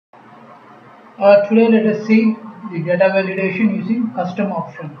Today let us see the data validation using custom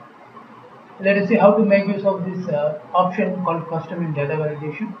option. Let us see how to make use of this option called custom in data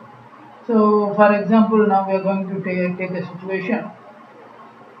validation. So for example, now we are going to take a situation.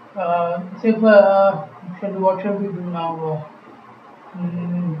 Say what shall we do now?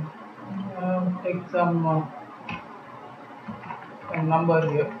 Take some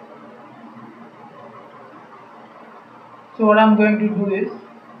number here. So what I am going to do is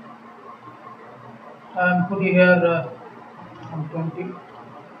I am putting here 20.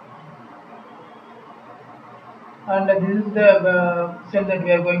 And this is the cell that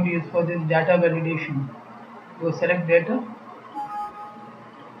we are going to use for this data validation. So select data,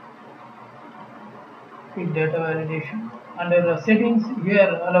 pick data validation. Under the settings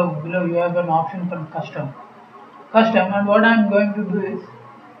here below you have an option for custom. And what I am going to do is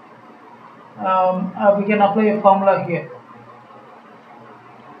we can apply a formula here.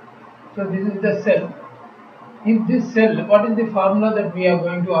 So this is the cell. If this cell, what is the formula that we are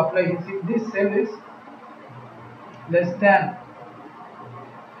going to apply is if this cell is less than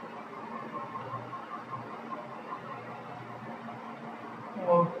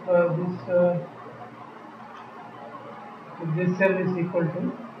of if this cell is equal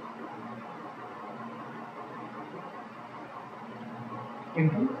to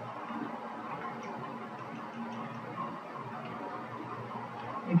into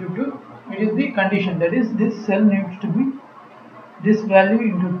 2, it is the condition, that is this cell needs to be this value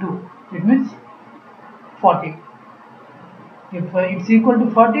into 2, it means 40. If it's equal to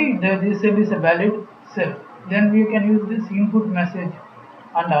 40, this cell is a valid cell. Then we can use this input message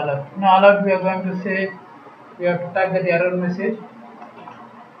and alert. Now alert we are going to say, we have to type the error message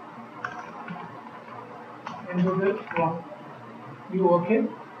into the one. Okay.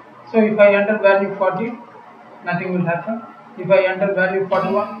 So if I enter value 40, nothing will happen. If I enter value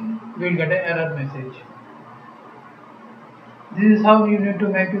 41, we will get an error message. This is how you need to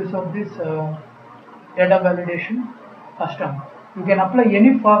make use of this data validation custom. You can apply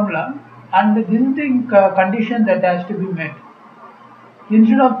any formula, and this is the condition that has to be met.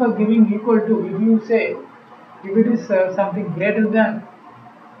 Instead of giving equal to, if you say if it is something greater than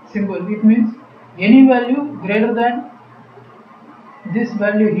symbol, it means any value greater than this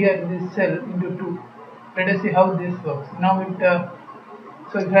value here in this cell into 2. Let us see how this works. Now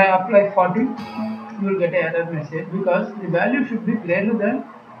so if I apply 40, you will get an error message because the value should be greater than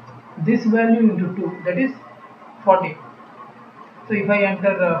this value into 2, that is 40. So if I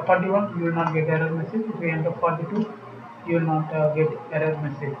enter 41, you will not get error message. If I enter 42, you will not get error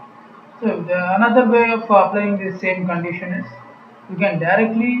message. So another way of applying the same condition is you can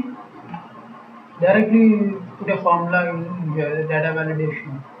directly put a formula in the data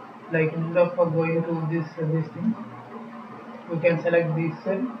validation. Like instead of going to this thing, you can select this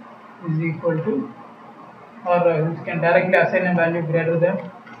cell is equal to, or you can directly assign a value greater than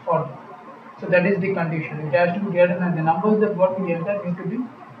 40. So that is the condition. It has to be greater than the numbers that what we enter need to be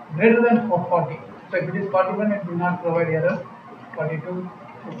greater than 40. So if it is 41, it will not provide error. 42,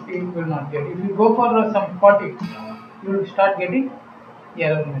 50 will not get. If you go for some 40, you will start getting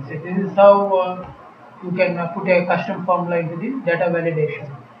error message. This is how you can put a custom formula into the data validation.